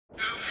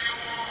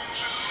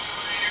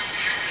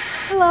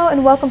Hello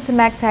and welcome to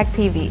Macktak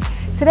TV.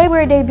 Today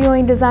we're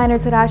debuting designer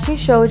Tadashi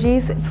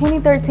Shoji's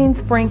 2013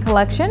 spring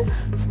collection,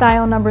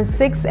 style number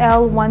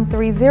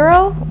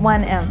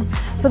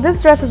 6L1301M. So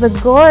this dress is a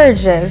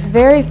gorgeous,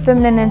 very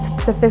feminine and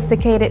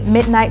sophisticated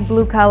midnight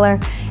blue color.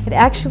 It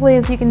actually,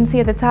 as you can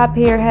see at the top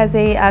here, has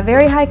a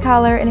very high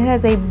collar, and it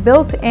has a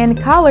built-in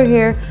collar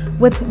here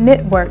with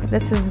knit work.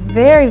 This is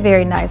very,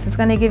 very nice. It's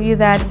going to give you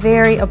that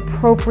very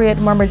appropriate,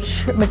 more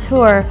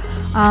mature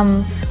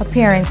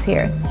appearance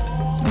here.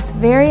 It's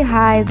very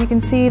high. As you can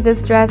see,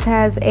 this dress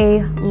has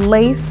a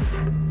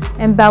lace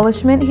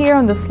embellishment here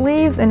on the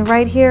sleeves, and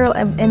right here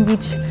in the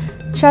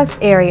chest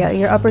area,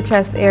 your upper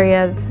chest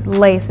area, it's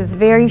lace. It's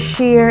very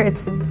sheer.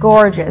 It's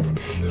gorgeous.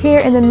 Here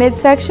in the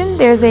midsection,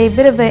 there's a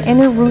bit of an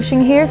inner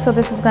ruching here, so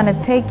this is going to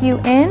take you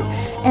in.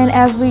 And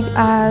as we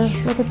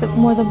look at the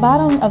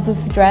bottom of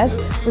this dress,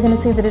 we're going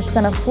to see that it's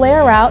going to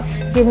flare out,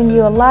 giving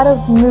you a lot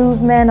of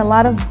movement, a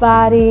lot of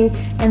body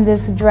in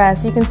this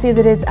dress. You can see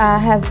that it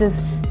has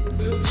this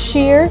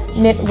sheer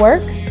knit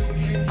work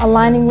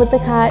aligning with the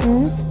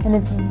cotton, and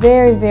it's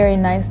very, very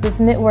nice. This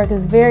knit work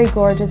is very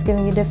gorgeous,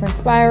 giving you different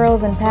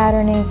spirals and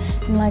patterning,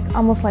 and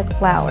almost like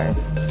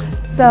flowers.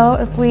 So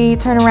if we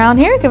turn around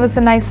here, give us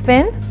a nice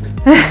spin.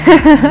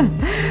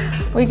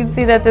 We can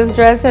see that this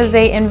dress has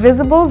a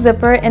invisible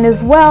zipper, and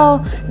as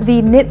well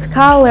the knit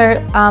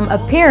collar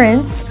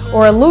appearance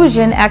or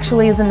illusion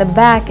actually is in the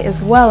back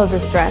as well of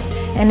this dress.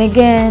 And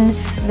again,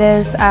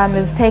 this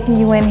is taking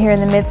you in here in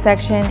the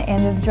midsection,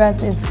 and this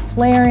dress is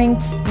flaring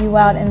you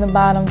out in the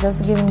bottom, thus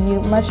giving you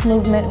much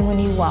movement when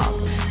you walk.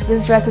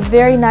 This dress is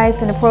very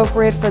nice and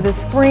appropriate for the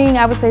spring,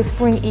 I would say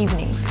spring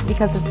evenings,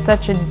 because it's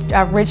such a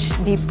rich,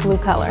 deep blue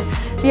color.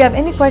 If you have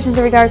any questions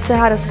in regards to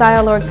how to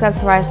style or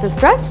accessorize this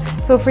dress,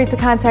 feel free to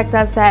contact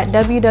us at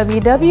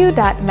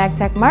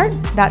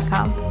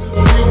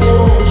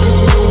www.macktakmart.com.